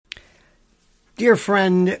Dear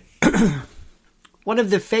friend, one of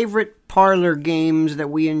the favorite parlor games that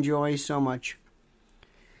we enjoy so much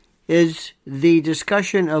is the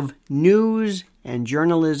discussion of news and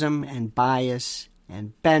journalism and bias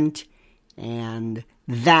and bent and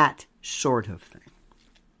that sort of thing.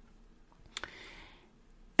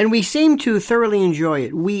 And we seem to thoroughly enjoy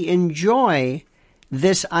it. We enjoy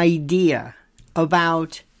this idea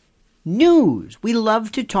about news. We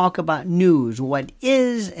love to talk about news. What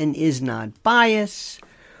is and is not bias.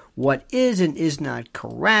 What is and is not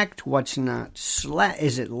correct. What's not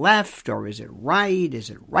is it left or is it right? Is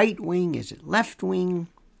it right wing? Is it left wing?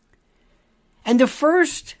 And the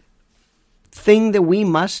first thing that we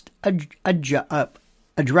must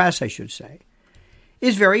address, I should say,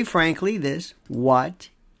 is very frankly this: what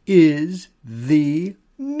is the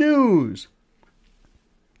news?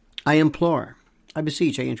 I implore, I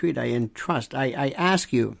beseech, I entreat, I entrust, I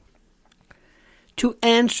ask you to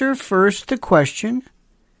answer first the question.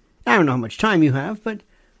 I don't know how much time you have, but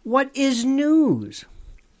what is news?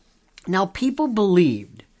 Now, people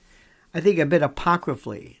believed, I think a bit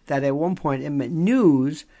apocryphally, that at one point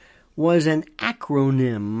news was an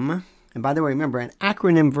acronym. And by the way, remember, an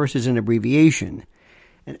acronym versus an abbreviation.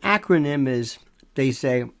 An acronym is, they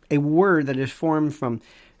say, a word that is formed from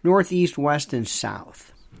north, east, west, and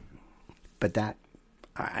south. But that,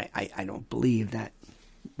 I don't believe that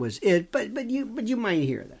was it. But you might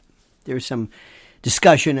hear that. There's some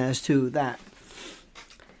discussion as to that.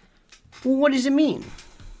 Well, what does it mean?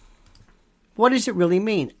 What does it really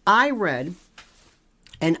mean? I read,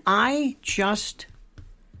 and I just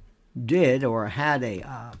did, or had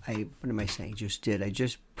what am I saying? Just did. I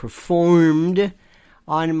just performed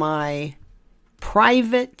on my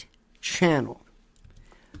private channel,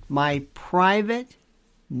 my private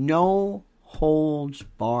no holds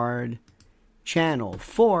barred channel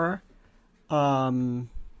for, I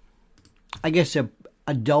guess,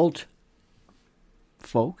 adult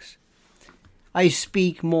folks. I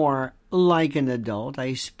speak more like an adult.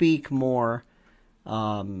 I speak more,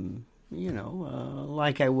 like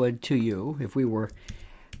I would to you if we were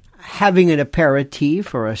having an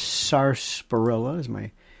aperitif or a sarsaparilla, as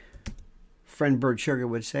my friend Bert Sugar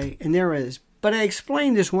would say. And there is, but I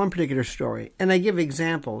explain this one particular story, and I give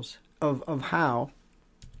examples of how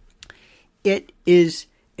it is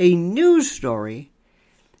a news story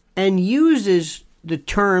and uses the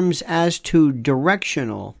terms as to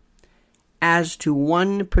directional, as to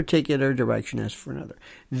one particular direction as for another.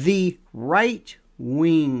 The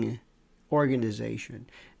right-wing organization,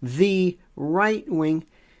 the right-wing,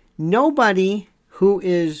 nobody who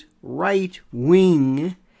is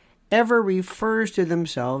right-wing ever refers to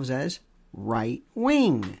themselves as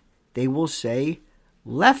right-wing. They will say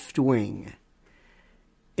left-wing.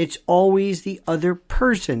 It's always the other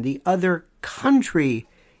person, the other country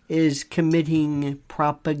is committing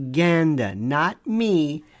propaganda, not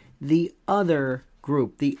me, the other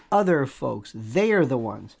group, the other folks. They are the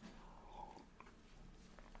ones.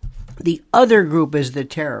 The other group is the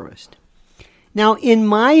terrorist. Now, in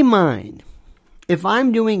my mind, if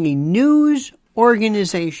I'm doing a news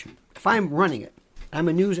organization, if I'm running it, I'm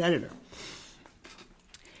a news editor,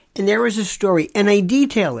 and there is a story, and I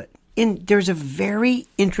detail it, there's a very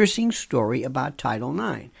interesting story about Title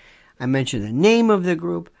IX. I mention the name of the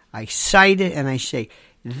group, I cite it, and I say,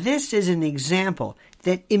 this is an example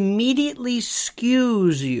that immediately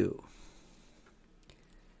skews you.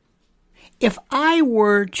 If I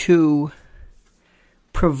were to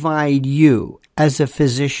provide you as a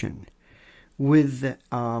physician with,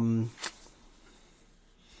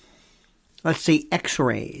 let's say,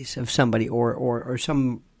 x-rays of somebody or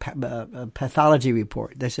some pathology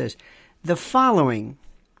report that says, the following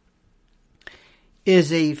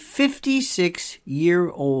is a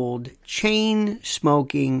 56-year-old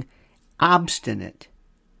chain-smoking, obstinate,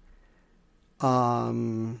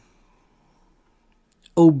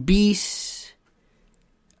 obese,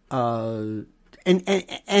 and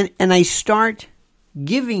I start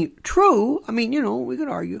giving, true, I mean, we could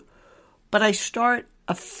argue, but I start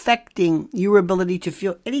affecting your ability to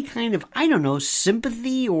feel any kind of,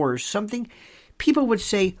 sympathy or something, people would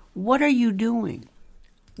say, what are you doing?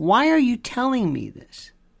 Why are you telling me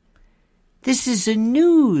this? This is a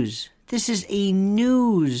news. This is a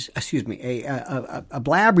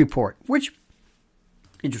blab report, which,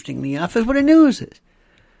 interestingly enough, is what a news is.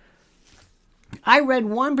 I read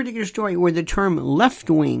one particular story where the term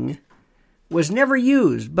left-wing was never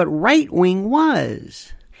used, but right-wing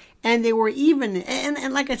was. And they were even,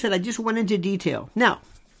 and like I said, I just went into detail. Now,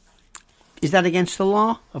 is that against the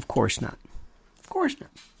law? Of course not. Of course not.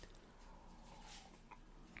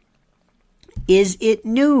 Is it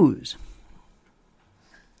news?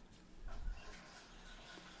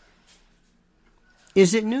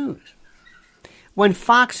 is it news? When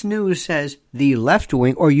Fox News says the left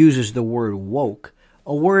wing or uses the word woke,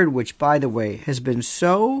 a word which, by the way, has been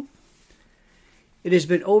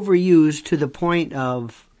overused to the point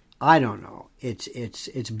of, I don't know,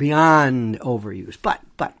 it's beyond overuse. But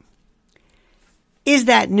is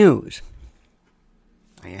that news?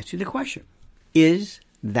 I ask you the question. Is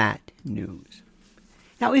that news?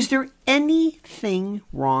 Now, is there anything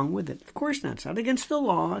wrong with it? Of course not. It's not against the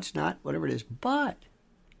law. It's not whatever it is. But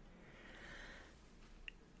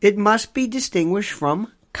it must be distinguished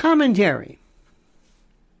from commentary.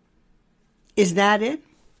 Is that it?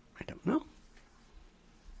 I don't know.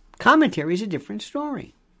 Commentary is a different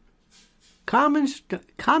story. Commentary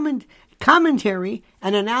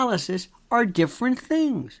and analysis are different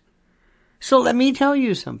things. So let me tell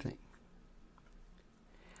you something.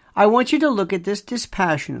 I want you to look at this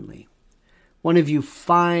dispassionately. One of you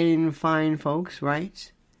fine folks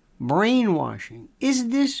writes, brainwashing. Is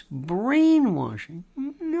this brainwashing?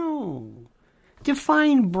 No.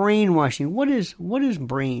 Define brainwashing. What is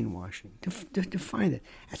brainwashing? Define that.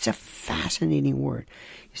 That's a fascinating word.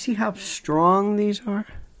 You see how strong these are?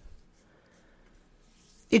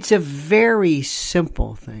 It's a very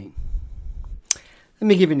simple thing. Let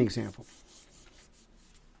me give you an example.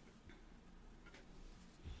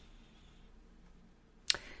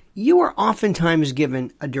 You are oftentimes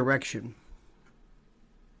given a direction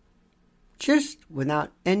just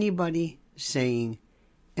without anybody saying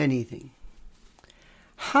anything.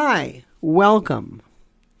 Hi, welcome.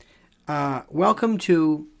 Welcome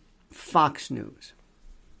to Fox News.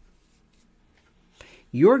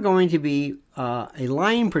 You're going to be a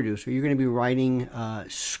line producer. You're going to be writing a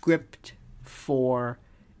script for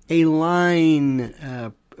a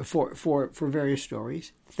line for various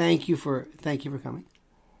stories. Thank you for coming.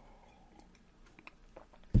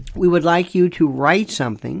 We would like you to write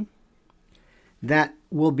something that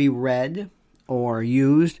will be read or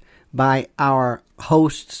used by our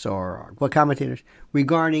hosts or our commentators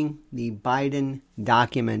regarding the Biden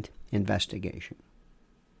document investigation.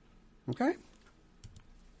 Okay?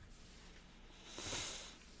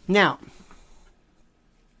 Now,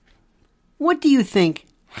 what do you think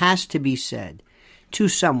has to be said to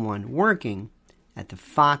someone working at the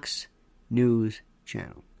Fox News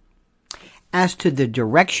channel as to the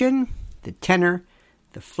direction, the tenor,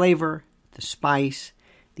 the flavor, the spice,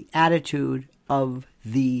 the attitude of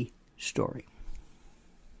the story?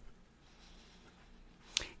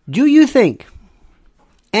 Do you think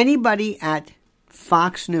anybody at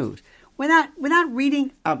Fox News, without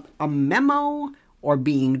reading a memo or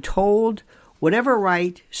being told, would ever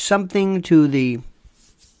write something to the,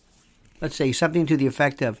 let's say, something to the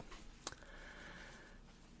effect of,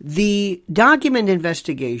 the document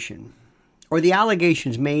investigation or the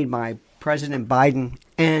allegations made by President Biden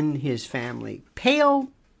and his family pale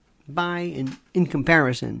in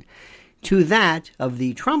comparison to that of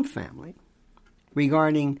the Trump family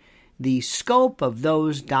regarding the scope of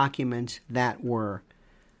those documents that were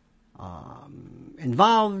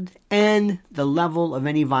involved and the level of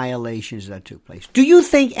any violations that took place? Do you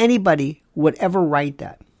think anybody would ever write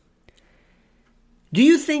that? Do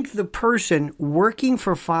you think the person working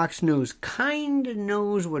for Fox News kind of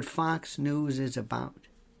knows what Fox News is about?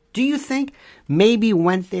 Do you think maybe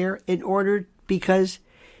went there in order because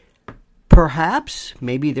perhaps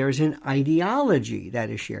maybe there's an ideology that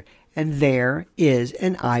is shared? And there is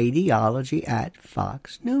an ideology at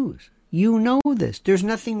Fox News. You know this. There's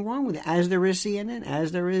nothing wrong with it, as there is CNN,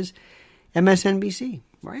 as there is MSNBC,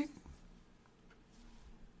 right?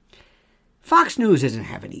 Fox News doesn't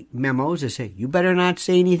have any memos that say, you better not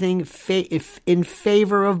say anything if in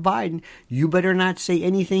favor of Biden. You better not say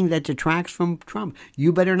anything that detracts from Trump.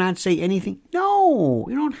 You better not say anything. No,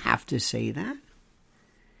 you don't have to say that.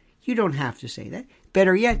 You don't have to say that.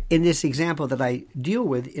 Better yet, in this example that I deal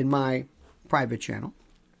with in my private channel,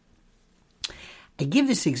 I give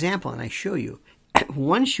this example and I show you.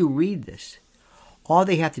 Once you read this, all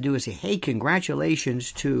they have to do is say, hey,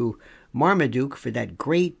 congratulations to Marmaduke for that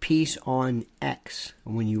great piece on X.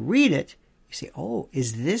 And when you read it, you say, oh,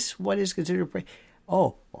 is this what is considered praise?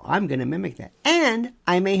 Oh, well, I'm going to mimic that. And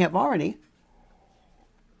I may have already,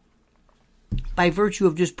 by virtue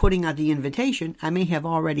of just putting out the invitation, I may have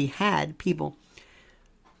already had people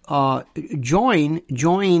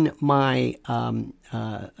join my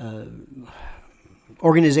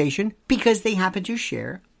organization because they happen to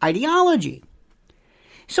share ideology.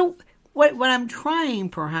 So what I'm trying,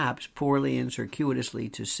 perhaps poorly and circuitously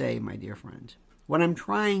to say, my dear friends, what I'm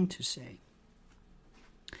trying to say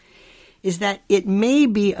is that it may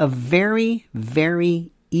be a very,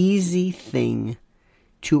 very easy thing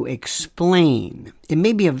to explain. It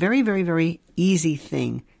may be a very, very, very easy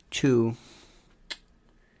thing to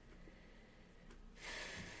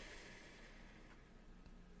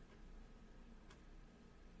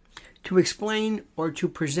explain or to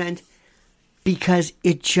present because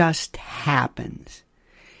it just happens.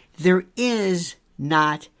 There is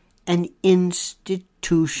not an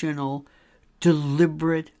institutional,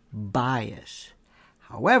 deliberate bias.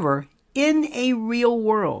 However, in a real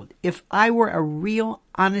world, if I were a real,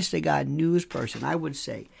 honest-to-God news person, I would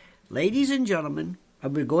say, ladies and gentlemen, I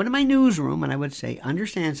would go into my newsroom and I would say,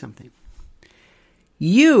 understand something.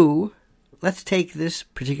 Let's take this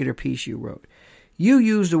particular piece you wrote. You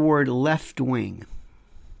use the word left wing,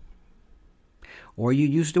 or you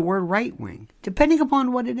use the word right wing, depending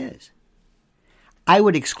upon what it is. I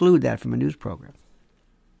would exclude that from a news program.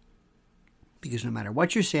 Because no matter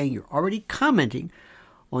what you're saying, you're already commenting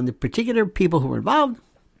on the particular people who are involved.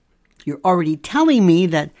 You're already telling me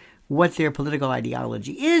that what their political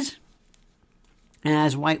ideology is. And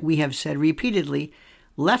as we have said repeatedly,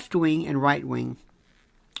 left wing and right wing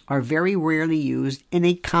are very rarely used in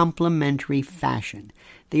a complementary fashion.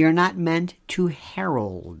 They are not meant to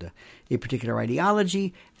herald a particular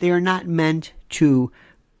ideology. They are not meant to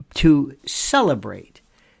celebrate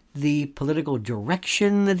the political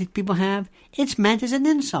direction that people have. It's meant as an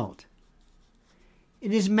insult.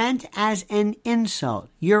 It is meant as an insult.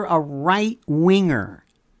 You're a right-winger.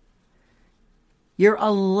 You're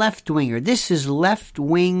a left-winger. This is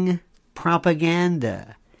left-wing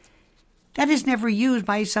propaganda. That is never used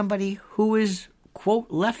by somebody who is, quote,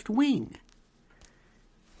 left-wing.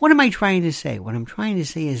 What am I trying to say? What I'm trying to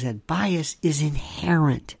say is that bias is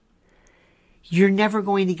inherent. You're never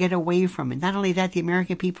going to get away from it. Not only that, the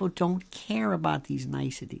American people don't care about these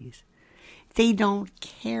niceties. They don't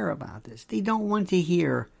care about this. They don't want to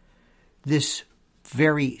hear this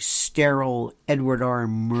very sterile Edward R.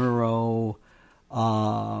 Murrow,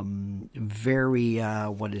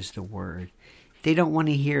 what is the word? They don't want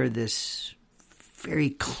to hear this very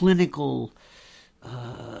clinically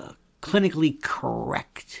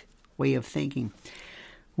correct way of thinking.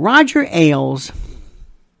 Roger Ailes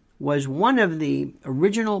was one of the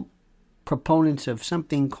original proponents of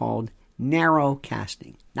something called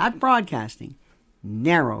narrowcasting. Not broadcasting,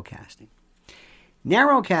 narrowcasting.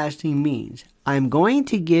 Narrowcasting means I'm going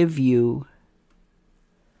to give you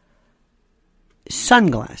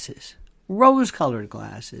sunglasses, rose-colored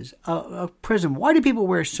glasses, a prism. Why do people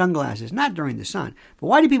wear sunglasses? Not during the sun, but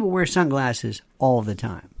why do people wear sunglasses all the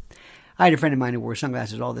time? I had a friend of mine who wore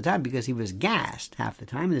sunglasses all the time because he was gassed half the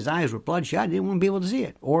time and his eyes were bloodshot. He didn't want people to see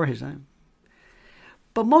it, or his eye.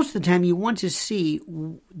 But most of the time you want to see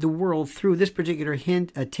the world through this particular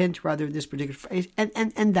this particular phrase,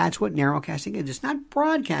 and that's what narrowcasting is. It's not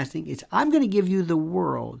broadcasting. It's I'm going to give you the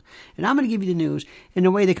world, and I'm going to give you the news in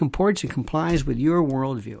a way that comports and complies with your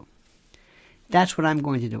worldview. That's what I'm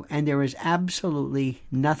going to do, and there is absolutely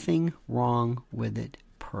nothing wrong with it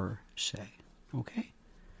per se. Okay?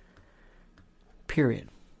 Period.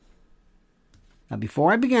 Now,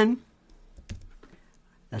 before I begin,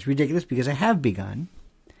 that's ridiculous because I have begun.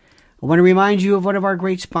 I want to remind you of one of our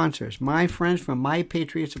great sponsors, my friends from My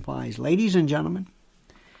Patriot Supplies. Ladies and gentlemen,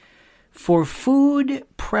 for food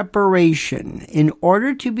preparation, in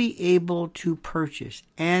order to be able to purchase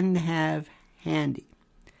and have handy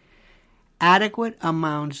adequate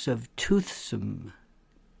amounts of toothsome,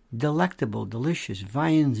 delectable, delicious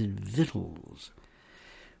viands and victuals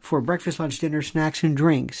for breakfast, lunch, dinner, snacks, and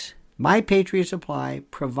drinks, My Patriot Supply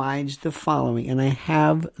provides the following, and I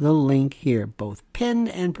have the link here, both pinned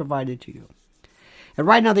and provided to you. And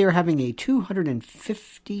right now they are having a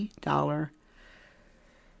 $250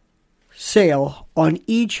 sale on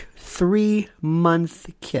each 3-month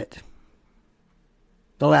kit.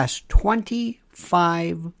 The last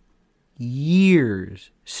 25 years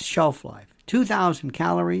shelf life, 2,000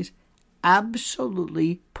 calories,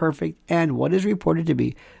 absolutely perfect, and what is reported to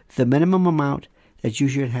be the minimum amount that you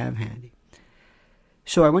should have handy.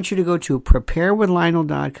 So I want you to go to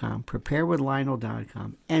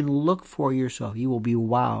preparewithlionel.com, and look for yourself. You will be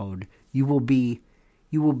wowed. You will be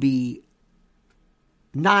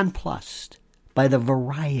nonplussed by the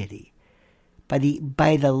variety, by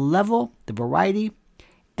the level, the variety,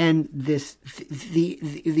 and the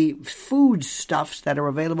food stuffs that are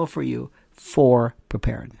available for you for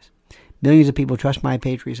preparedness. Millions of people trust My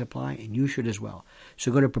Patriot Supply, and you should as well.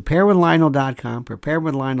 So go to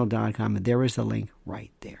preparewithlionel.com, and there is the link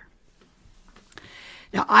right there.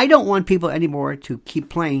 Now, I don't want people anymore to keep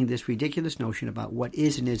playing this ridiculous notion about what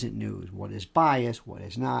is and isn't news, what is bias, what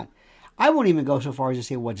is not. I won't even go so far as to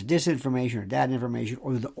say what's disinformation or bad information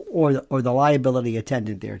or the liability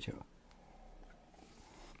attendant thereto.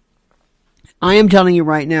 I am telling you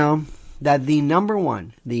right now that the number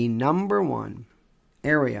one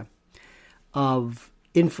area of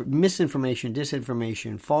misinformation,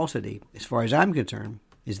 disinformation, falsity, as far as I'm concerned,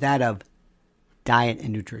 is that of diet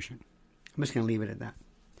and nutrition. I'm just going to leave it at that.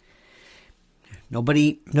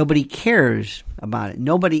 Nobody cares about it.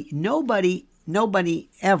 Nobody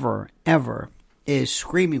ever is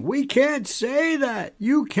screaming, "We can't say that.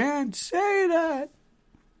 You can't say that."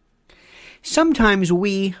 Sometimes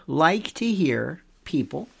we like to hear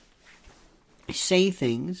people say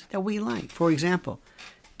things that we like. For example,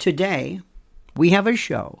 today we have a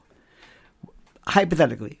show,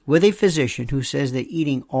 hypothetically, with a physician who says that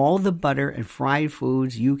eating all the butter and fried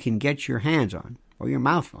foods you can get your hands on, or your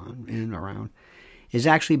mouth on, and around, is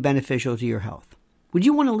actually beneficial to your health. Would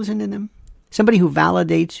you want to listen to them? Somebody who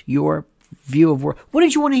validates your view of work.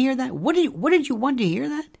 Wouldn't you want to hear that? Wouldn't you want to hear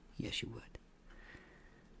that? Yes, you would.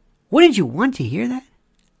 Wouldn't you want to hear that?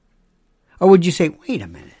 Or would you say, wait a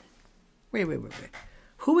minute. Wait.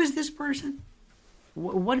 Who is this person?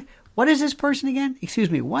 What is this person again? Excuse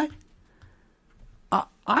me, what?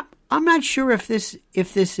 I'm not sure if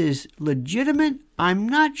this is legitimate. I'm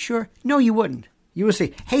not sure. No, you wouldn't. You would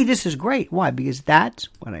say, hey, this is great. Why? Because that's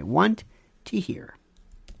what I want to hear.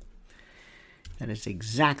 That is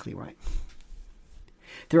exactly right.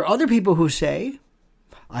 There are other people who say,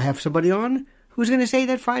 I have somebody on who's going to say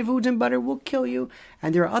that fried foods and butter will kill you.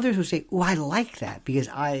 And there are others who say, oh, I like that because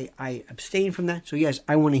I abstain from that. So yes,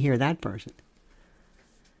 I want to hear that person.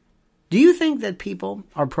 Do you think that people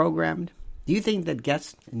are programmed? Do you think that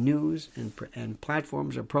guests and news and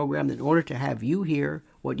platforms are programmed in order to have you hear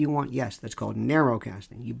what you want? Yes, that's called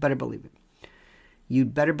narrowcasting. You better believe it.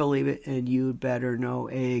 You'd better believe it, and you'd better know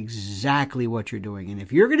exactly what you're doing. And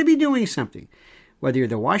if you're going to be doing something, whether you're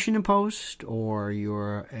the Washington Post or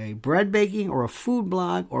you're a bread baking or a food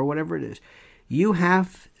blog or whatever it is,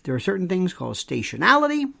 there are certain things called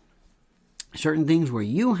stationality, certain things where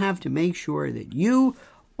you have to make sure that you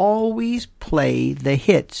always play the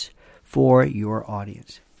hits for your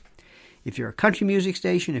audience. If you're a country music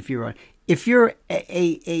station, if you're a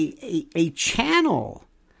channel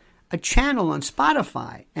on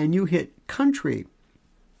Spotify and you hit country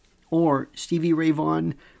or Stevie Ray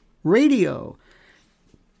Vaughan radio,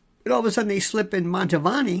 and all of a sudden they slip in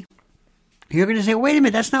Mantovani, you're going to say, wait a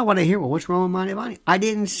minute, that's not what I hear. Well, what's wrong with Mantovani? I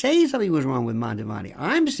didn't say something was wrong with Mantovani.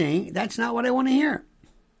 I'm saying that's not what I want to hear.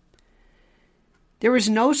 There is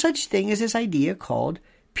no such thing as this idea called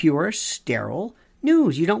pure, sterile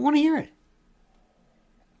news. You don't want to hear it.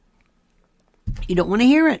 You don't want to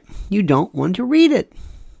hear it. You don't want to read it.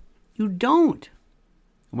 You don't.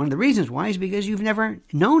 One of the reasons why is because you've never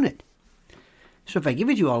known it. So if I give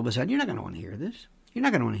it to you all of a sudden, you're not going to want to hear this. You're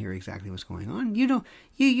not going to want to hear exactly what's going on. You don't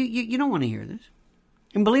want to hear this.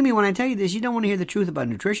 And believe me when I tell you this, you don't want to hear the truth about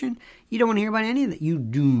nutrition. You don't want to hear about any of that. You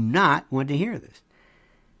do not want to hear this.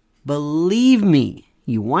 Believe me,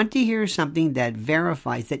 you want to hear something that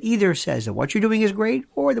verifies, that either says that what you're doing is great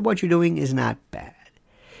or that what you're doing is not bad.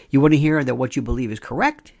 You want to hear that what you believe is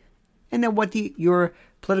correct and that what your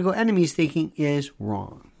political enemy is thinking is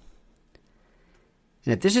wrong.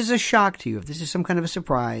 And if this is a shock to you, if this is some kind of a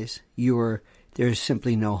surprise, there's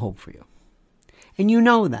simply no hope for you. And you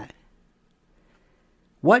know that.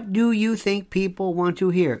 What do you think people want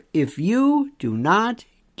to hear? If you do not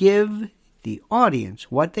give the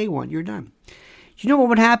audience what they want, you're done. Do you know what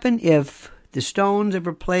would happen if the Stones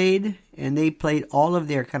ever played and they played all of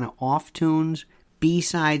their kind of off tunes,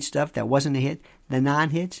 B-side stuff that wasn't a hit, the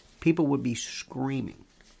non-hits? People would be screaming.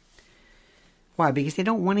 Why? Because they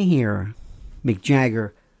don't want to hear Mick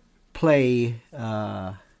Jagger play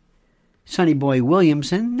Sonny Boy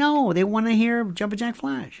Williamson. No, they want to hear Jumpin' Jack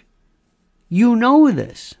Flash. You know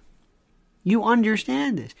this. You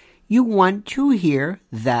understand this. You want to hear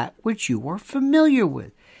that which you are familiar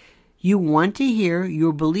with. You want to hear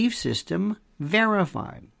your belief system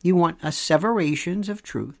verified. You want asseverations of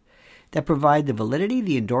truth that provide the validity,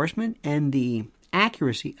 the endorsement, and the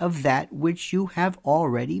accuracy of that which you have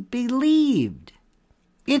already believed.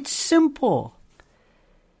 It's simple.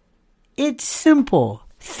 It's simple.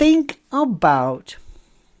 Think about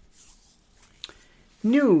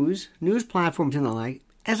news platforms and the like,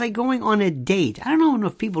 as like going on a date. I don't know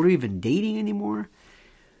if people are even dating anymore.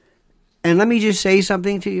 And let me just say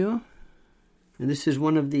something to you. And this is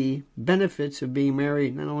one of the benefits of being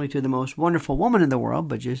married, not only to the most wonderful woman in the world,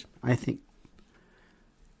 but just, I think,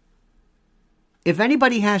 if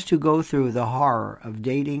anybody has to go through the horror of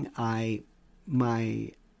dating,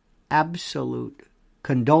 my absolute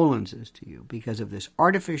condolences to you because of this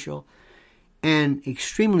artificial and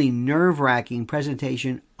extremely nerve-wracking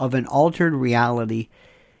presentation of an altered reality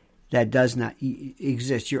that does not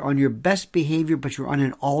exist. You're on your best behavior, but you're on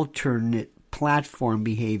an alternate platform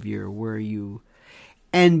behavior where you...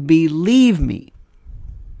 And believe me,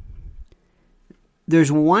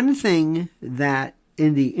 there's one thing that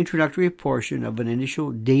in the introductory portion of an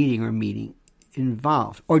initial dating or meeting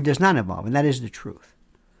involves, or does not involve, and that is the truth.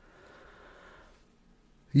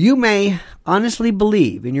 You may honestly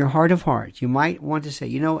believe in your heart of hearts, you might want to say,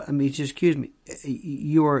 just excuse me,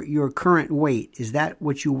 your current weight, is that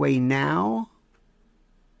what you weigh now?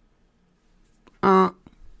 But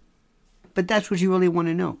that's what you really want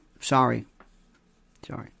to know. Sorry.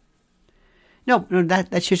 No,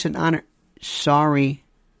 that's just an honor. Sorry.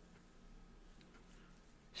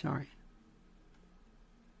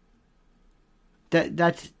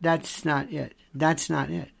 That's not it. That's not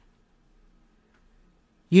it.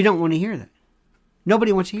 You don't want to hear that.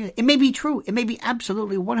 Nobody wants to hear that. It may be true. It may be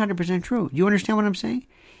absolutely 100% true. Do you understand what I'm saying?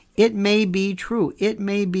 It may be true. It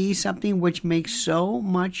may be something which makes so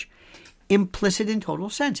much implicit and total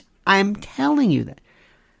sense. I'm telling you that.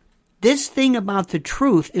 This thing about the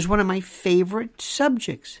truth is one of my favorite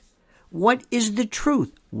subjects. What is the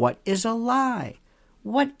truth? What is a lie?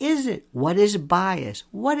 What is it? What is bias?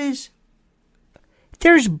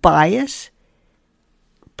 There's bias.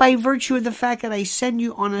 By virtue of the fact that I send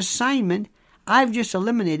you on assignment, I've just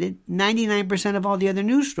eliminated 99% of all the other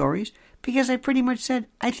news stories because I pretty much said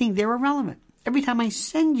I think they're irrelevant every time I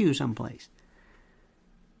send you someplace.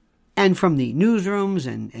 And from the newsrooms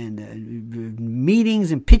and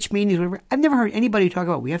meetings and pitch meetings, whatever, I've never heard anybody talk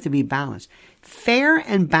about we have to be balanced. Fair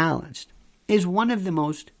and balanced is one of the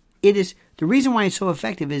most, the reason why it's so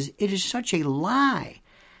effective is it is such a lie.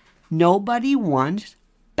 Nobody wants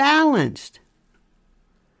balanced.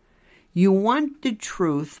 You want the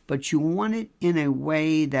truth, but you want it in a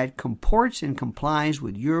way that comports and complies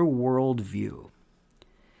with your worldview.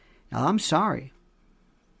 Now, I'm sorry.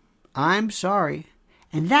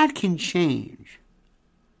 And that can change.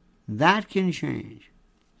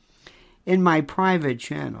 In my private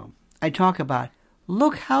channel, I talk about,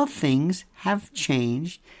 look how things have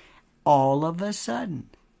changed all of a sudden.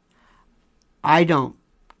 I don't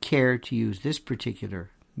care to use this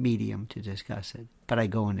particular medium to discuss it, but I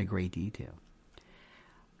go into great detail.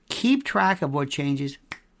 Keep track of what changes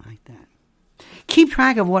like that. Keep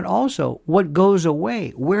track of what goes away,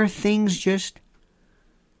 where things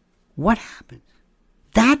what happens.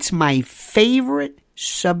 That's my favorite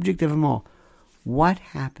subject of them all. What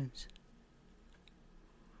happens?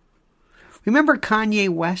 Remember Kanye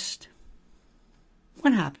West?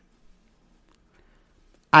 What happened?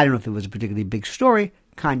 I don't know if it was a particularly big story.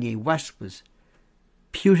 Kanye West was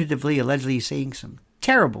putatively, allegedly saying some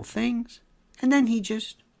terrible things, and then he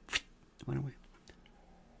just went away.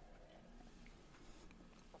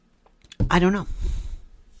 I don't know.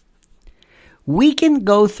 We can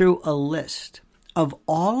go through a list of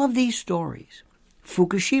all of these stories.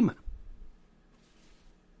 Fukushima.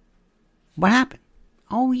 What happened?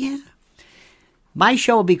 Oh, yeah. My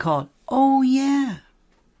show will be called, Oh, Yeah.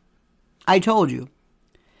 I told you,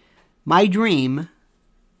 my dream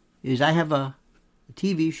is I have a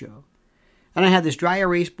TV show, and I have this dry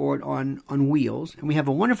erase board on wheels, and we have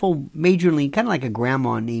a wonderful majorly, kind of like a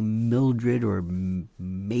grandma named Mildred or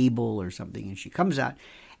Mabel or something, and she comes out,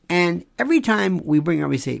 and every time we bring her,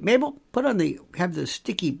 we say, Mabel, have the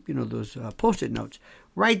sticky, those Post-it notes,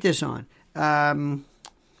 write this on.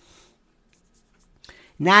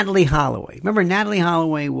 Natalie Holloway. Remember Natalie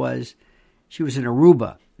Holloway she was in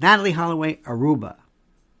Aruba. Natalie Holloway, Aruba.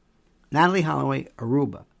 Natalie Holloway,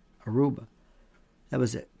 Aruba. That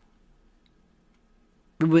was it.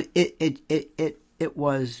 It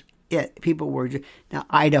was it. People were now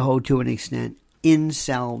Idaho to an extent,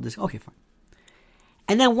 incel. Okay, fine.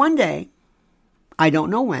 And then one day, I don't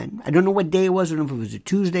know when, I don't know what day it was, I don't know if it was a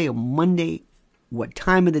Tuesday or Monday, what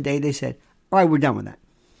time of the day, they said, all right, we're done with that.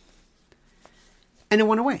 And it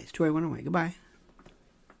went away. The story went away. Goodbye.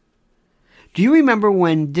 Do you remember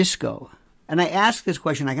when disco, and I ask this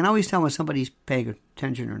question, I can always tell when somebody's paying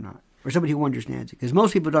attention or not, or somebody who understands it, because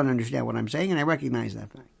most people don't understand what I'm saying, and I recognize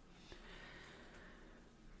that fact.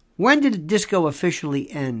 When did disco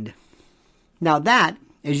officially end? Now that,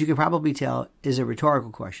 as you can probably tell, is a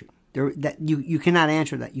rhetorical question. You cannot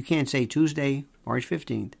answer that. You can't say Tuesday, March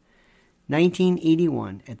 15th,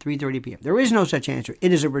 1981 at 3:30 p.m. There is no such answer.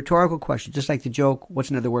 It is a rhetorical question, just like the joke, what's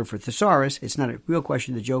another word for thesaurus? It's not a real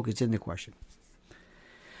question. The joke is in the question.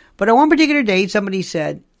 But on one particular date, somebody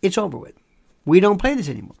said, it's over with. We don't play this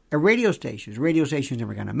anymore. At radio stations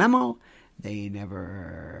never got a memo. They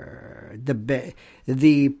never,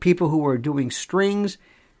 the people who were doing strings,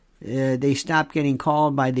 they stopped getting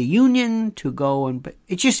called by the union to go, and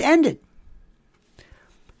it just ended.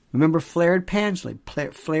 Remember flared pants, like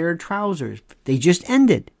flared trousers. They just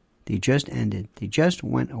ended. They just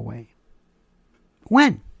went away.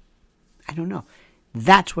 When? I don't know.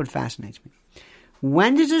 That's what fascinates me.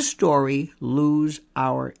 When does a story lose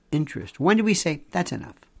our interest? When do we say, that's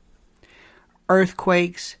enough?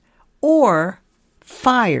 Earthquakes or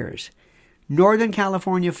fires. Northern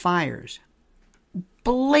California fires.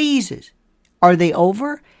 Blazes. Are they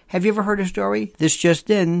over? Have you ever heard a story? This just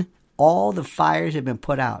in, all the fires have been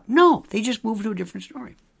put out. No, they just moved to a different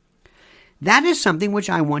story. That is something which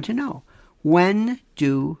I want to know. When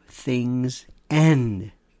do things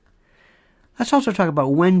end? Let's also talk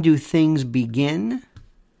about when do things begin.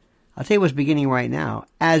 I'll tell you what's beginning right now,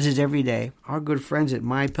 as is every day. Our good friends at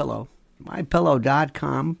MyPillow,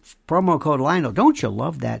 MyPillow.com, promo code Lionel. Don't you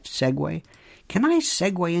love that segue? Can I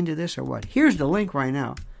segue into this or what? Here's the link right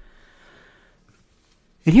now.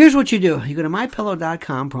 And here's what you do. You go to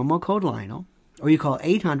MyPillow.com, promo code Lionel, or you call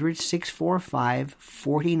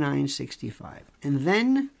 800-645-4965. And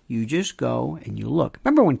then you just go and you look.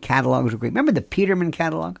 Remember when catalogs were great? Remember the Peterman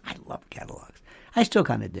catalog? I love catalogs. I still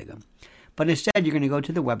kind of dig them. But instead, you're going to go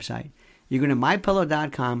to the website. You're going to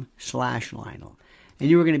mypillow.com/Lionel. And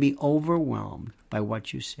you are going to be overwhelmed by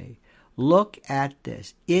what you see. Look at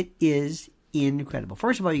this. It is incredible.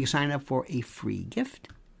 First of all, you can sign up for a free gift,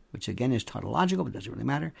 which again is tautological, but doesn't really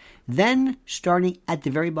matter. Then, starting at the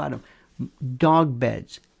very bottom, dog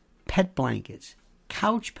beds, pet blankets,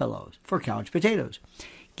 couch pillows for couch potatoes,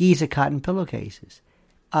 Giza cotton pillowcases,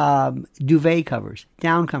 duvet covers,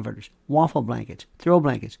 down comforters, waffle blankets, throw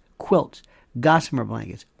blankets, quilts, gossamer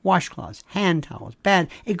blankets, washcloths, hand towels,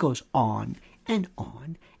 it goes on and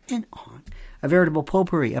on and on. A veritable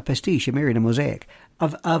potpourri, a pastiche, a myriad, a mosaic,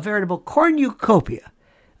 of a veritable cornucopia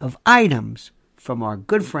of items from our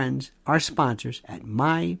good friends, our sponsors at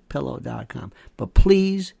MyPillow.com. But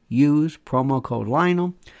please use promo code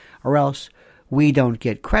Lionel, or else we don't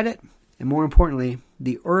get credit. And more importantly,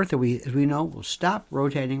 the earth, as we know, will stop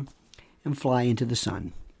rotating and fly into the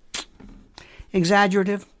sun.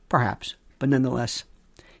 Exaggerative? Perhaps, but nonetheless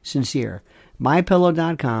sincere.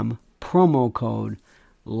 MyPillow.com, promo code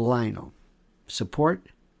Lionel. Support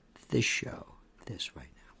this show, this right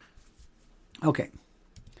now. Okay.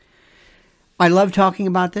 I love talking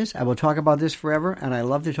about this. I will talk about this forever, and I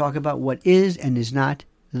love to talk about what is and is not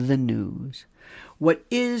the news. What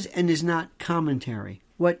is and is not commentary.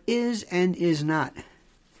 What is and is not.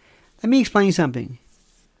 Let me explain something.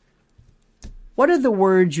 What are the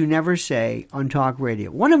words you never say on talk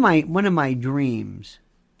radio? One of my dreams,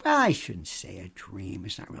 well, I shouldn't say a dream.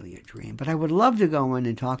 It's not really a dream, but I would love to go in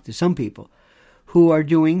and talk to some people who are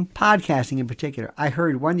doing podcasting in particular. I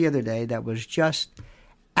heard one the other day that was just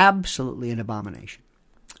absolutely an abomination.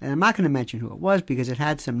 And I'm not going to mention who it was because it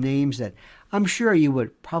had some names that I'm sure you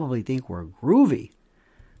would probably think were groovy,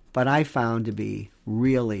 but I found to be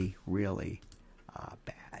really, really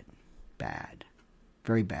bad,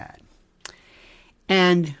 very bad.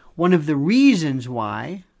 And one of the reasons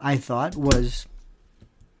why I thought was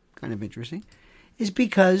kind of interesting is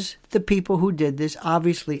because the people who did this,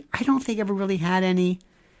 obviously, I don't think ever really had any,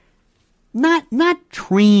 not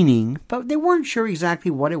training, but they weren't sure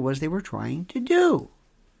exactly what it was they were trying to do.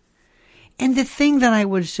 And the thing that I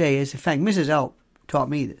would say is, in fact, Mrs. L taught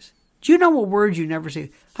me this. Do you know what words you never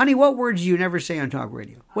say? Honey, what words do you never say on talk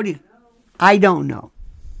radio? What do you? I don't know.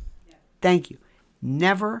 Thank you.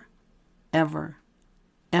 Never, ever,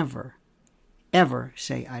 ever, ever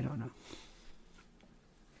say I don't know.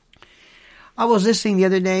 I was listening the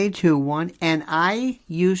other day to one, and I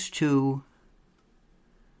used to,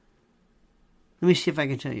 let me see if I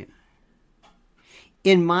can tell you.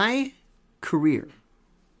 In my career,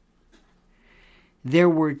 there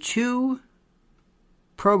were two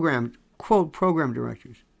program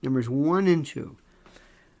directors, numbers 1 and 2.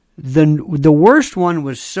 The worst one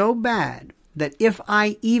was so bad that if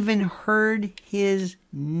I even heard his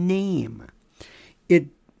name,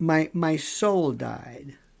 my soul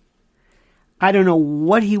died. I don't know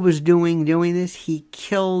what he was doing this. He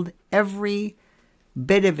killed every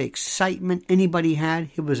bit of excitement anybody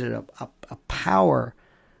had. It was a power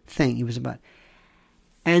thing he was about.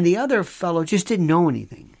 And the other fellow just didn't know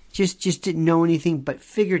anything. Just didn't know anything, but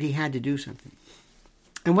figured he had to do something.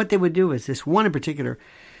 And what they would do is, this one in particular,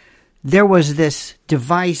 there was this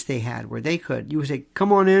device they had where you would say,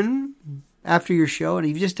 come on in after your show, and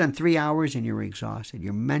you've just done 3 hours and you're exhausted.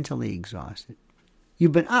 You're mentally exhausted.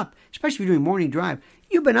 You've been up, especially if you're doing morning drive.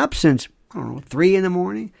 You've been up since, 3 in the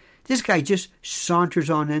morning. This guy just saunters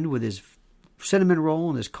on in with his cinnamon roll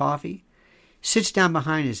and his coffee, sits down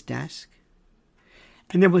behind his desk.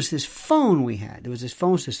 And there was this phone we had. There was this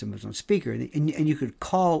phone system. It was on speaker. And you could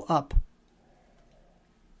call up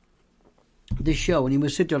the show, and he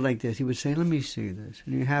would sit there like this. He would say, let me see this.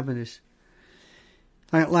 And you're having this,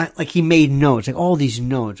 like he made notes, like all these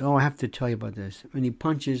notes. Oh, I have to tell you about this. And he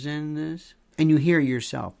punches in this, and you hear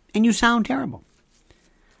yourself, and you sound terrible.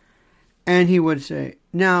 And he would say,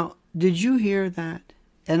 now, did you hear that?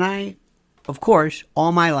 And I, of course,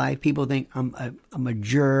 all my life, people think I'm a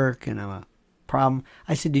jerk and I'm a problem.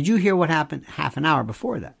 I said, did you hear what happened half an hour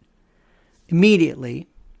before that? Immediately,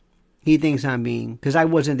 he thinks I'm being, because I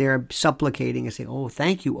wasn't there supplicating and saying, oh,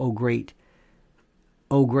 thank you, oh, great,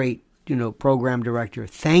 program director.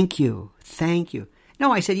 Thank you.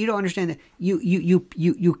 No, I said, you don't understand that.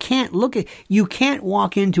 You can't you can't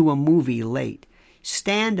walk into a movie late,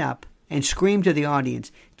 stand up and scream to the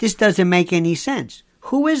audience, this doesn't make any sense.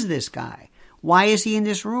 Who is this guy? Why is he in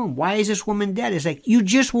this room? Why is this woman dead? It's like, you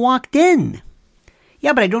just walked in.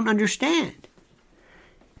 Yeah, but I don't understand.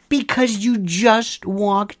 Because you just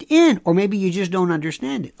walked in. Or maybe you just don't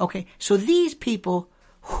understand it. Okay, so these people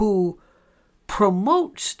who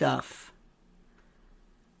promote stuff,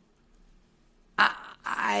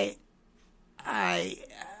 I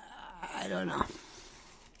don't know.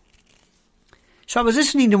 So I was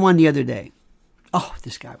listening to one the other day. Oh,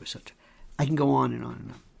 this guy was I can go on and on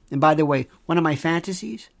and on. And by the way, one of my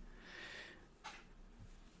fantasies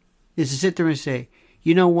is to sit there and say,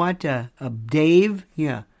 you know what, Dave?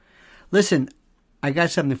 Yeah. Listen, I got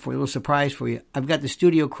something for you, a little surprise for you. I've got the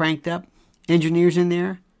studio cranked up, engineers in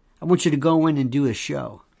there. I want you to go in and do a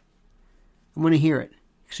show. I want to hear it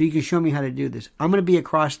so you can show me how to do this. I'm going to be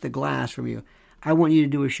across the glass from you. I want you to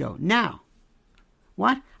do a show. Now.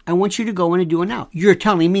 What? I want you to go in and do it now. You're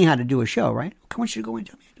telling me how to do a show, right? I want you to go in and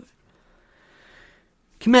tell me how to do it.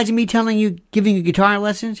 Can you imagine me giving you guitar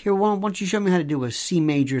lessons? Here, why don't you show me how to do a C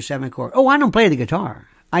major 7 chord? Oh, I don't play the guitar.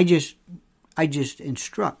 I just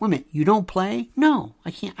instruct. Wait a minute, you don't play? No, I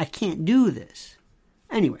can't do this.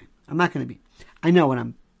 Anyway, I'm not going to be. I know what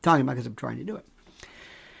I'm talking about because I'm trying to do it.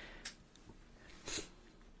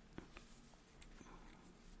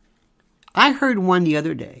 I heard one the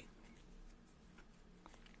other day.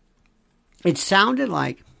 It sounded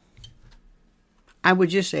like, I would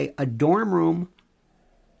just say, a dorm room,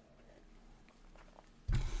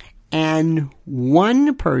 and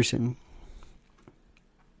one person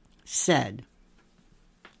said,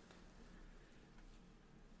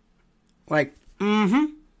 like,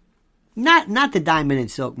 not the diamond and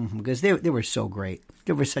silk, because they were so great.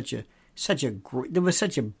 There was such a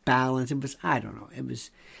balance. It was, I don't know,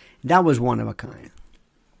 that was one of a kind.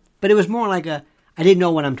 But it was more like I didn't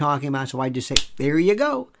know what I'm talking about, so I just say, there you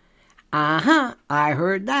go. I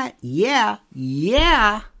heard that. Yeah,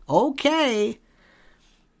 okay.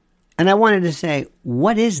 And I wanted to say,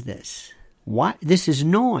 what is this? What? This is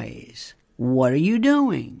noise. What are you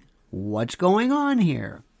doing? What's going on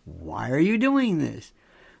here? Why are you doing this?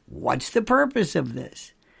 What's the purpose of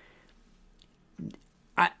this?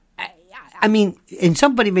 I mean, and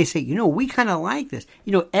somebody may say, we kind of like this.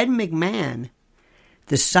 Ed McMahon,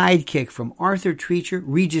 the sidekick from Arthur Treacher,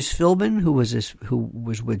 Regis Philbin, who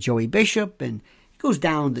was with Joey Bishop, and it goes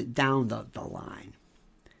down the line.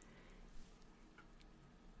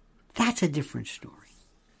 That's a different story.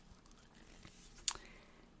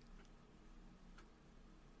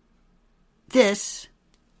 This,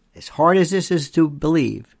 as hard as this is to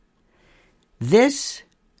believe, this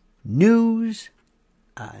news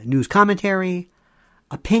commentary,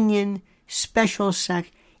 opinion, special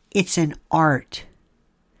sec, it's an art.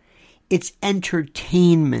 It's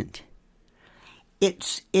entertainment.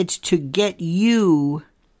 It's to get you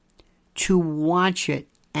to watch it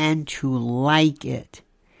and to like it,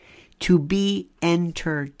 to be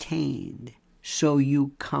entertained, so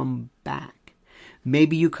you come back.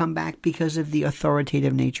 Maybe you come back because of the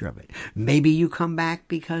authoritative nature of it. Maybe you come back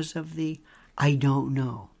because of I don't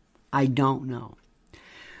know.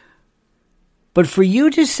 But for you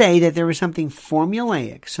to say that there is something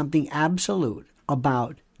formulaic, something absolute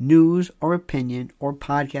about news or opinion or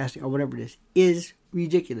podcasting or whatever it is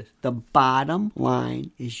ridiculous. The bottom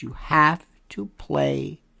line is you have to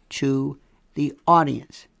play to the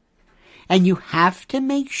audience. And you have to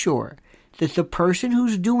make sure that the person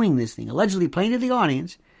who's doing this thing, allegedly playing to the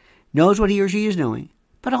audience, knows what he or she is doing,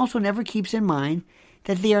 but also never keeps in mind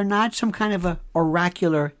that they are not some kind of a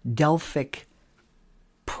oracular Delphic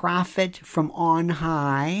prophet from on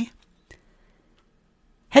high.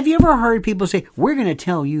 Have you ever heard people say, we're going to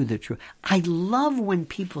tell you the truth? I love when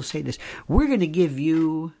people say this. We're going to give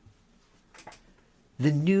you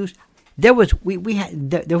the news. There was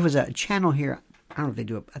a channel here. I don't know if they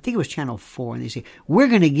do it. I think it was Channel 4. And they say, we're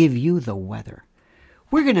going to give you the weather.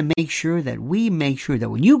 We're going to make sure that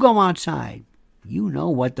when you go outside, you know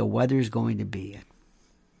what the weather's going to be.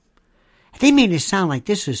 They made it sound like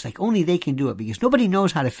this is like only they can do it because nobody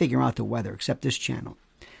knows how to figure out the weather except this channel.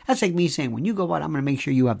 That's like me saying, when you go out, I'm going to make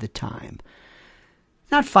sure you have the time.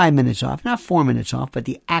 Not 5 minutes off, not 4 minutes off, but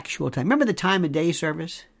the actual time. Remember the time of day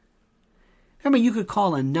service? Remember, you could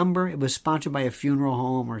call a number. It was sponsored by a funeral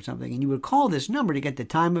home or something, and you would call this number to get the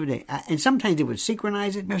time of day. And sometimes it would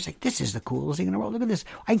synchronize it. And I was like, this is the coolest thing in the world. Look at this.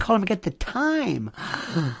 I can call them and get the time.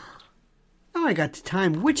 Now I got the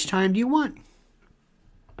time. Which time do you want?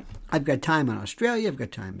 I've got time in Australia. I've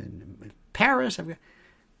got time in Paris.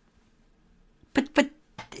 But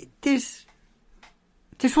there's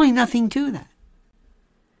really nothing to that.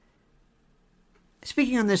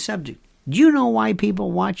 Speaking on this subject, do you know why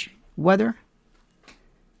people watch weather?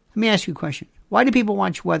 Let me ask you a question. Why do people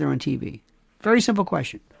watch weather on TV? Very simple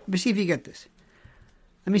question. Let me see if you get this.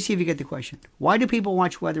 Let me see if you get the question. Why do people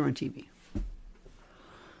watch weather on TV?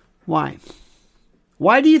 Why?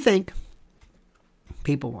 Why do you think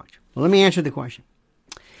people watch? Well, let me answer the question.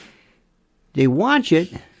 They watch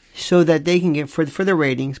it so that they can get for the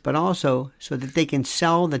ratings, but also so that they can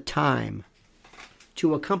sell the time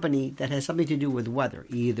to a company that has something to do with weather,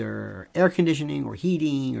 either air conditioning or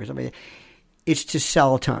heating or something. It's to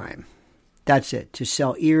sell time. That's it. To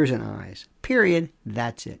sell ears and eyes. Period.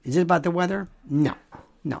 That's it. Is it about the weather? No.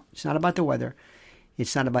 No. It's not about the weather.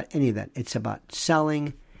 It's not about any of that. It's about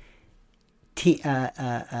selling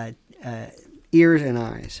ears and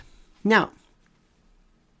eyes. Now,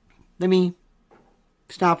 let me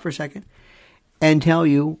stop for a second and tell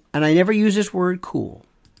you, and I never use this word cool.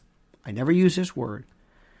 I never use this word,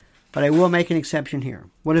 but I will make an exception here.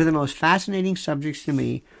 One of the most fascinating subjects to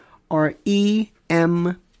me are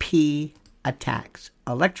EMP attacks,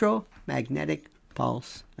 electromagnetic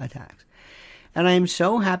pulse attacks. And I am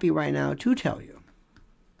so happy right now to tell you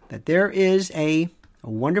that there is a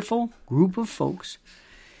wonderful group of folks.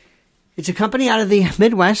 It's a company out of the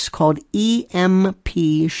Midwest called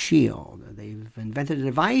EMP Shield. They've invented a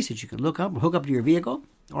device that you can hook up to your vehicle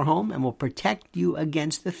or home, and will protect you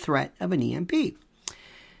against the threat of an EMP.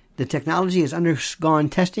 The technology has undergone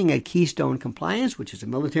testing at Keystone Compliance, which is a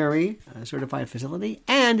military certified facility,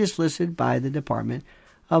 and is listed by the Department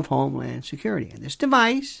of Homeland Security. And this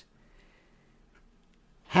device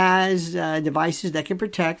has devices that can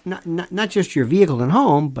protect not just your vehicle and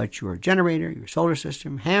home, but your generator, your solar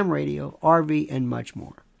system, ham radio, RV, and much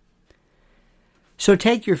more. So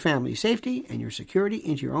take your family's safety and your security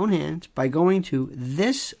into your own hands by going to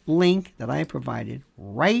this link that I provided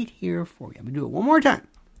right here for you. I'm going to do it one more time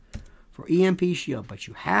for EMP Shield, but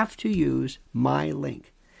you have to use my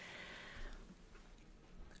link.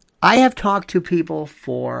 I have talked to people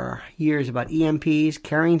for years about EMPs,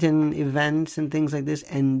 Carrington events, and things like this,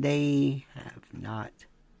 and they have not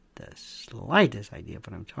the slightest idea of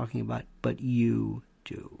what I'm talking about, but you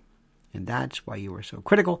do. And that's why you are so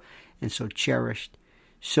critical and so cherished.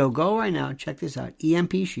 So go right now, check this out,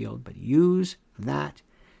 EMP Shield, but use that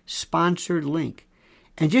sponsored link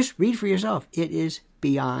and just read for yourself. It is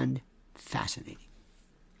beyond fascinating.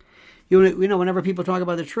 You know, whenever people talk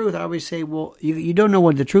about the truth, I always say, well, you don't know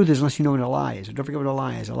what the truth is unless you know what a lie is. So don't forget what a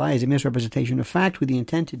lie is. A lie is a misrepresentation of fact with the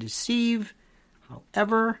intent to deceive.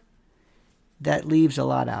 However, that leaves a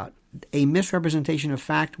lot out. A misrepresentation of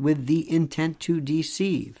fact with the intent to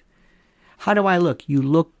deceive. How do I look? You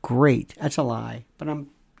look great. That's a lie, but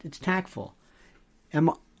it's tactful.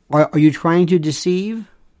 Are you trying to deceive?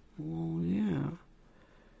 Well, yeah.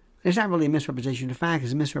 It's not really a misrepresentation of fact.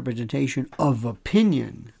 It's a misrepresentation of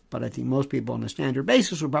opinion. But I think most people on a standard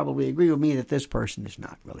basis would probably agree with me that this person is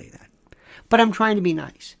not really that. But I'm trying to be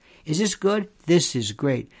nice. Is this good? This is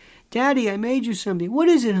great. Daddy, I made you something. What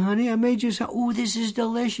is it, honey? I made you something. Oh, this is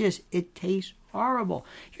delicious. It tastes horrible.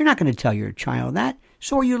 You're not going to tell your child that.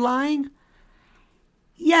 So are you lying?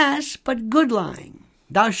 Yes, but good lying.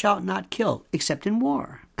 Thou shalt not kill, except in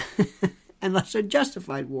war. Unless a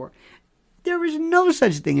justified war. There is no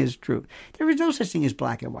such thing as truth. There is no such thing as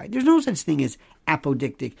black and white. There's no such thing as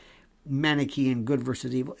apodictic, Manichaean, good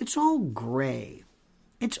versus evil. It's all gray.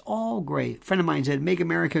 It's all gray. A friend of mine said, make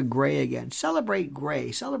America gray again. Celebrate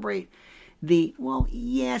gray. Celebrate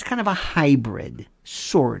it's kind of a hybrid,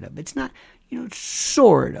 sort of. It's not,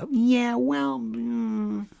 sort of. Yeah, well,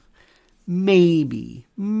 maybe.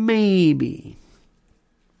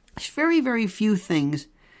 There's very, very few things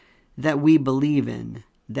that we believe in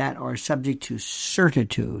that are subject to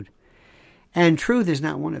certitude, and truth is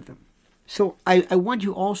not one of them. So I want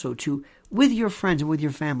you also to, with your friends and with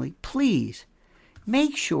your family, please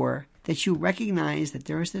make sure that you recognize that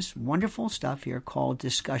there is this wonderful stuff here called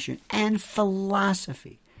discussion and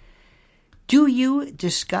philosophy. Do you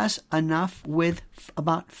discuss enough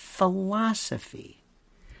about philosophy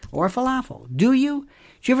or falafel? Do you?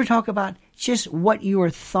 Do you ever talk about just what your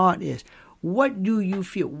thought is? What do you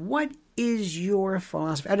feel? What is your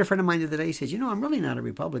philosophy? I had a friend of mine the other day. He says, I'm really not a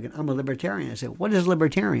Republican. I'm a libertarian. I said, what is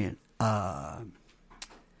libertarian? I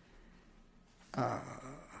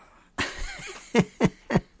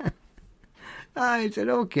said,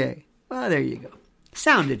 okay. Well, there you go.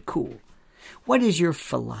 Sounded cool. What is your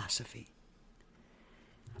philosophy?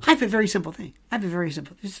 I have a very simple thing.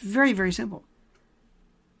 It's very, very simple.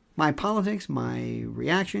 My politics, my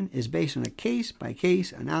reaction is based on a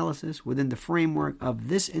case-by-case analysis within the framework of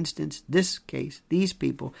this instance, this case, these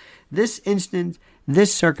people, this instance,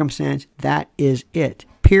 this circumstance. That is it.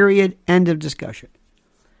 Period. End of discussion.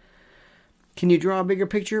 Can you draw a bigger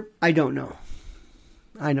picture? I don't know.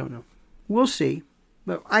 We'll see.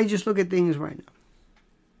 But I just look at things right now.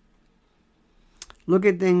 Look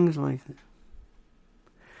at things like this.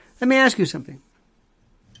 Let me ask you something.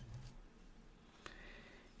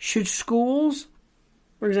 Should schools,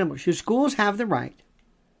 for example, have the right,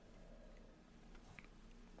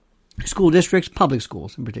 school districts, public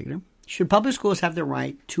schools in particular, should public schools have the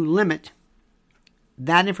right to limit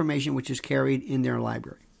that information which is carried in their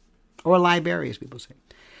library? Or library, as people say.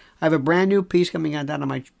 I have a brand new piece coming out on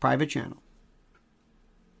my private channel.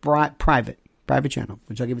 Private channel,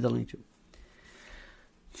 which I'll give you the link to.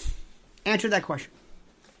 Answer that question.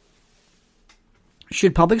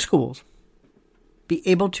 Should public schools be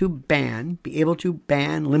able to ban,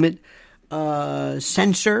 limit,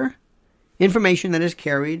 censor information that is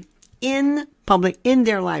carried in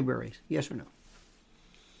their libraries? Yes or no?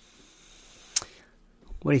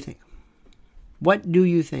 What do you think? What do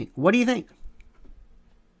you think? What do you think?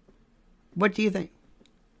 What do you think?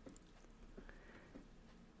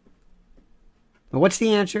 Now, what's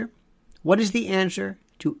the answer? What is the answer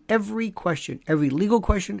to every question, every legal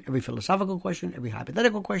question, every philosophical question, every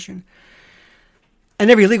hypothetical question,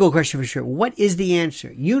 and every legal question for sure? What is the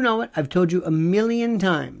answer? You know it. I've told you a million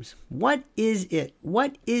times. What is it?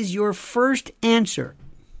 What is your first answer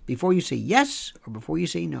before you say yes or before you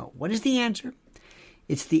say no? What is the answer?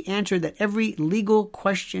 It's the answer that every legal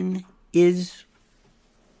question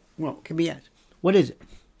can be asked. What is it?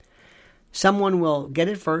 Someone will get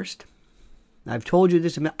it first. I've told you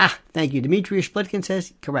this. Thank you. Demetrius Splitkin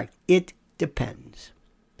says, correct. It depends.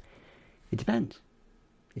 It depends.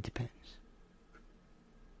 It depends.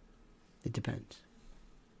 It depends.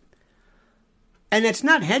 And it's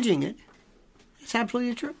not hedging it. It's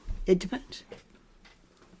absolutely true. It depends.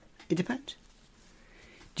 It depends.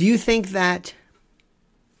 Do you think that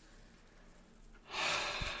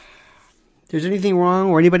there's anything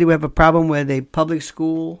wrong or anybody would have a problem with a public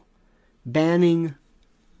school banning?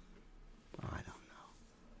 I don't know.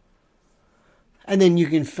 And then you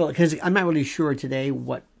can fill it, because I'm not really sure today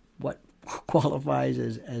what qualifies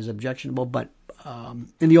as objectionable, but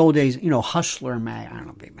in the old days, Hustler mag, I don't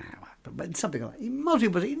know, big mag, but something like that. Most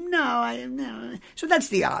people say, no. So that's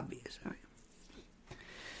the obvious. Right?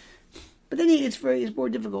 But then it's more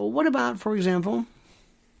difficult. What about, for example,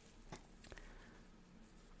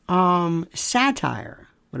 satire?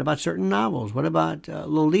 What about certain novels? What about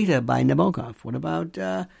Lolita by Nabokov? What about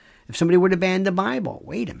if somebody were to ban the Bible?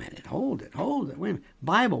 Wait a minute. Hold it. Wait a minute.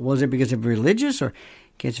 Bible. Was it because of religious? Or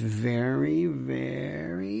it gets very,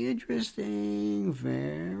 very interesting.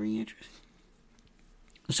 Very interesting.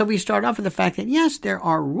 So we start off with the fact that, yes, there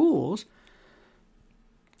are rules.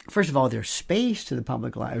 First of all, there's space to the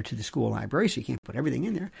public library, or to the school library, so you can't put everything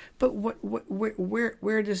in there. But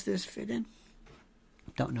where does this fit in?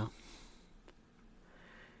 Don't know.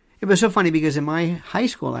 It was so funny because in my high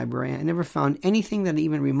school library, I never found anything that I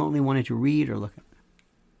even remotely wanted to read or look at.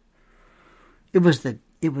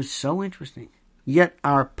 It was so interesting. Yet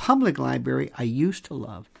our public library I used to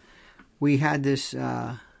love. We had this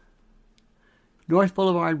North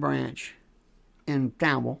Boulevard branch in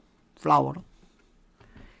Tampa, Florida.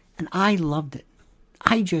 And I loved it.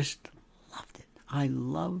 I just loved it.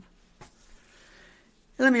 And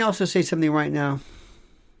let me also say something right now.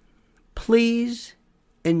 Please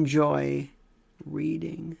enjoy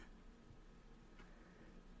reading.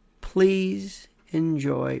 Please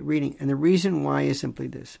enjoy reading. And the reason why is simply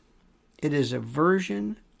this. It is a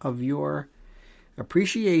version of your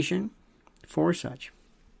appreciation for such.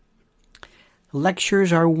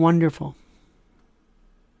 Lectures are wonderful.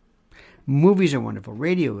 Movies are wonderful.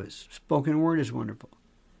 Radio is. Spoken word is wonderful.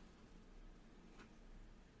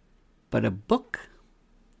 But a book,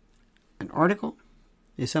 an article,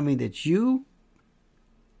 is something that you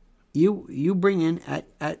bring in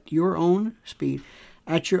at your own speed,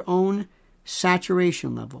 at your own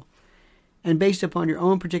saturation level, and based upon your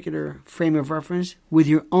own particular frame of reference, with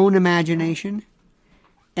your own imagination,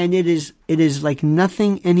 And it is like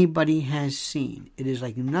nothing anybody has seen. It is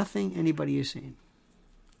like nothing anybody has seen.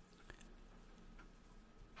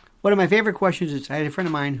 One of my favorite questions is, I had a friend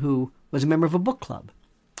of mine who was a member of a book club.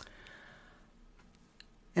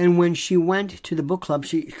 And when she went to the book club,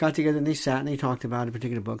 she got together and they sat and they talked about a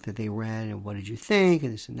particular book that they read and what did you think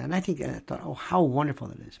and this and that. And I thought, oh, how wonderful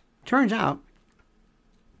that is. Turns out,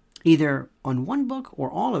 either on one book or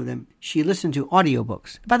all of them, she listened to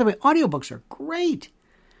audiobooks. By the way, audiobooks are great.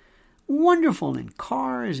 Wonderful in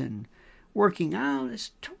cars and working out.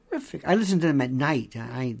 It's terrific. I listen to them at night.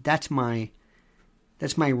 That's my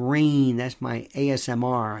rain. That's my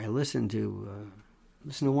ASMR. I listened to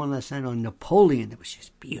one last night on Napoleon. That was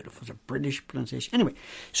just beautiful. It's a British pronunciation. Anyway,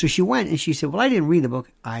 so she went and she said, well, I didn't read the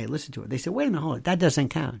book. I listened to it. They said, wait a minute, hold it. That doesn't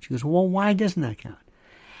count. She goes, well, why doesn't that count?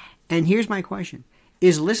 And here's my question.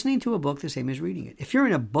 Is listening to a book the same as reading it? If you're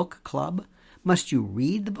in a book club, must you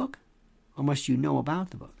read the book or must you know about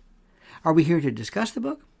the book? Are we here to discuss the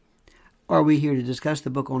book? Or are we here to discuss the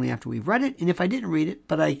book only after we've read it? And if I didn't read it,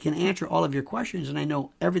 but I can answer all of your questions and I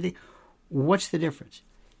know everything, what's the difference?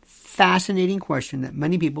 Fascinating question that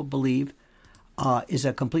many people believe is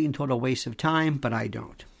a complete and total waste of time, but I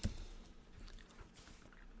don't.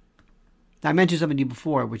 I mentioned something to you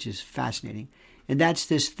before, which is fascinating, and that's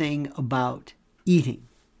this thing about eating.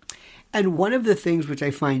 And one of the things which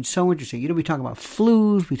I find so interesting, we talk about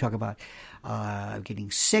flus, we talk about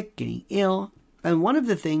getting sick, getting ill, and one of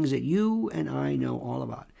the things that you and I know all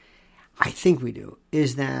about, I think we do,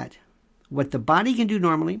 is that what the body can do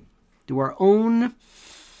normally, through our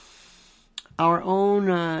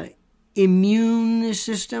own immune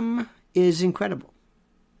system is incredible.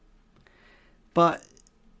 But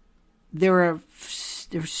there's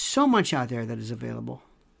so much out there that is available,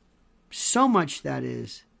 so much that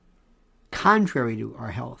is contrary to our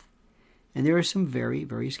health. And there are some very,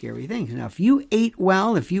 very scary things. Now, if you ate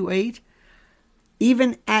well,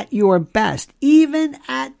 even at your best,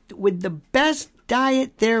 with the best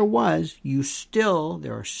diet there was,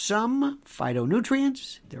 there are some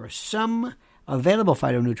phytonutrients, there are some available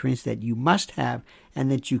phytonutrients that you must have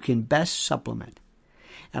and that you can best supplement.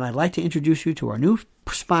 And I'd like to introduce you to our new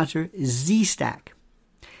sponsor, Z-Stack.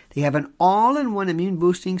 They have an all-in-one immune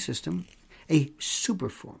boosting system, a super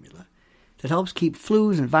formula that helps keep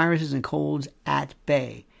flus and viruses and colds at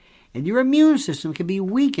bay. And your immune system can be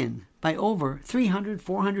weakened by over 300,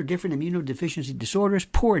 400 different immunodeficiency disorders,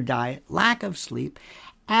 poor diet, lack of sleep,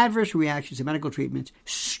 adverse reactions to medical treatments,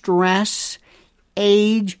 stress,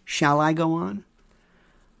 age. Shall I go on?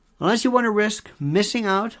 Unless you want to risk missing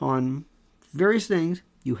out on various things,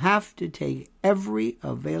 you have to take every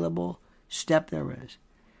available step there is.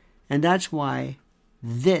 And that's why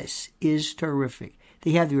this is terrific.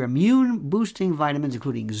 They have their immune-boosting vitamins,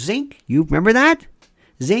 including zinc. You remember that?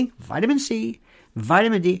 Zinc, vitamin C,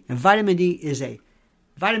 vitamin D, and vitamin D is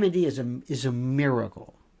a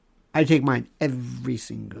miracle. I take mine every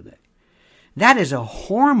single day. That is a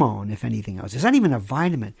hormone, if anything else. It's not even a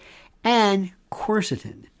vitamin. And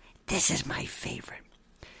quercetin. This is my favorite.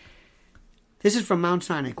 This is from Mount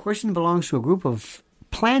Sinai. Quercetin belongs to a group of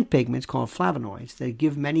plant pigments called flavonoids that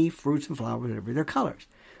give many fruits and flowers their colors.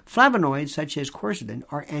 Flavonoids, such as quercetin,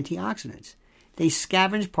 are antioxidants. They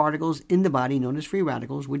scavenge particles in the body known as free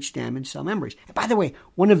radicals, which damage cell membranes. And by the way,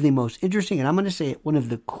 one of the most interesting, and I'm going to say it, one of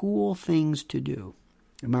the cool things to do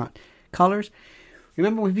about colors.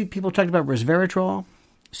 Remember when people talked about resveratrol?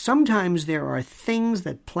 Sometimes there are things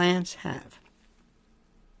that plants have.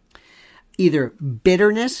 Either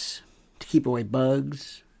bitterness to keep away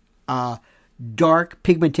bugs, dark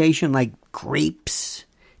pigmentation like grapes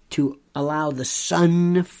to allow the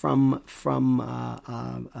sun from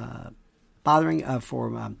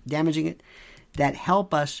damaging it, that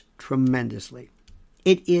help us tremendously.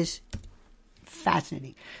 It is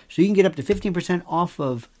fascinating. So you can get up to 15% off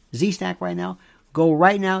of Z-Stack right now. Go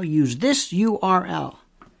right now, use this URL.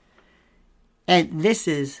 And this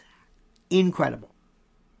is incredible.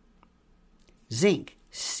 Zinc,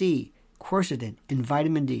 C, quercetin, and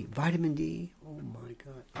vitamin D. Vitamin D, oh my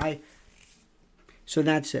God. So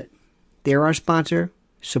that's it. They're our sponsor.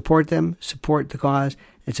 Support them, support the cause,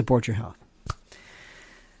 and support your health.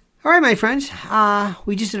 All right, my friends.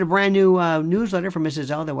 We just did a brand new newsletter from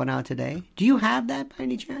Mrs. L that went out today. Do you have that by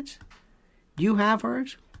any chance? Do you have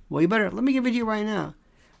hers? Well, you better. Let me give it to you right now.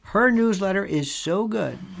 Her newsletter is so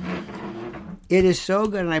good. It is so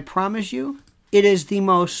good, and I promise you, it is the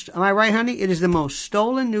most, am I right, honey? It is the most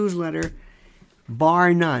stolen newsletter,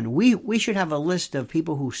 bar none. We should have a list of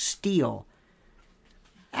people who steal.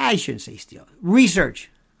 I shouldn't say steal.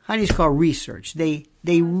 Research. Honey's called research. They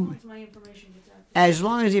as long as my information gets out. As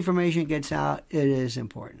long as the information gets out, it is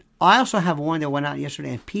important. I also have one that went out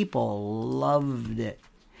yesterday, and people loved it.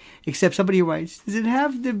 Except somebody writes, does it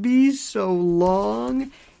have to be so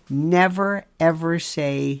long? Never, ever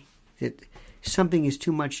say that something is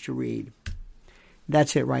too much to read.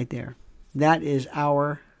 That's it right there. That is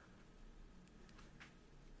our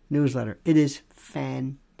newsletter. It is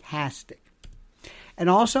fantastic. And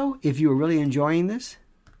also, if you are really enjoying this,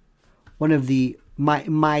 one of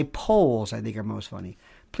my polls I think are most funny.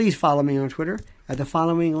 Please follow me on Twitter at the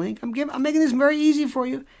following link. I'm making this very easy for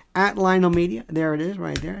you. At Lionel Media. There it is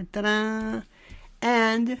right there. Ta-da!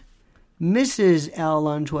 And Mrs. L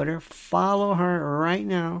on Twitter. Follow her right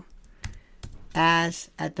now at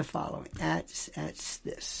the following. At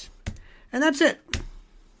this. And that's it.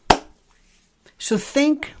 So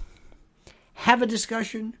think. Have a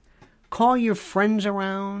discussion. Call your friends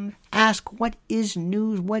around. Ask what is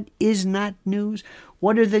news, what is not news.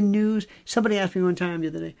 What are the news? Somebody asked me one time the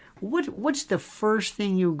other day, what's the first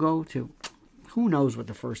thing you go to? Who knows what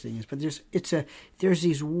the first thing is? But there's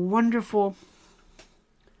these wonderful.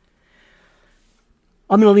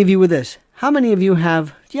 I'm going to leave you with this. How many of you do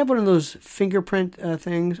you have one of those fingerprint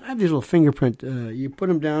things? I have these little fingerprint. You put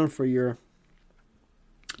them down to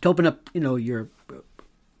open up, your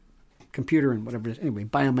computer and whatever it is. Anyway,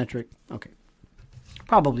 biometric. Okay.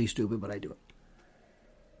 Probably stupid, but I do it.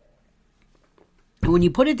 And when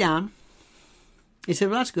you put it down, he said,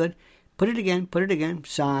 well, that's good. Put it again.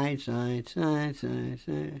 Side.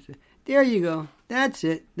 There you go. That's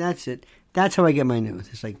it. That's how I get my news.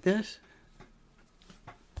 It's like this.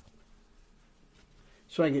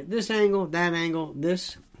 So I get this angle, that angle,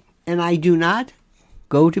 this. And I do not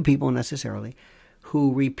go to people necessarily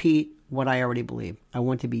who repeat what I already believe. I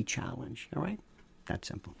want to be challenged. All right? That's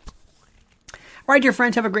simple. All right, dear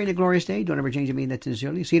friends, have a great and glorious day. Don't ever change a meaning that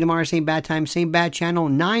sincerely. See you tomorrow, same bad time, same bad channel,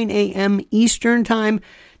 9 a.m. Eastern Time.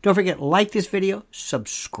 Don't forget, like this video,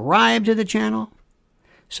 subscribe to the channel.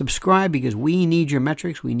 Subscribe because we need your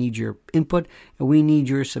metrics, we need your input, and we need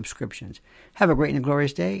your subscriptions. Have a great and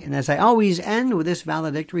glorious day. And as I always end with this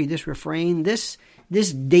valedictory, this refrain, this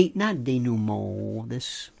date, not denouement,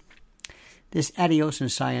 this adios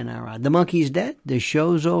and sayonara. The monkey's dead. The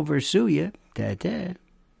show's over. Sue ya. Ta-ta.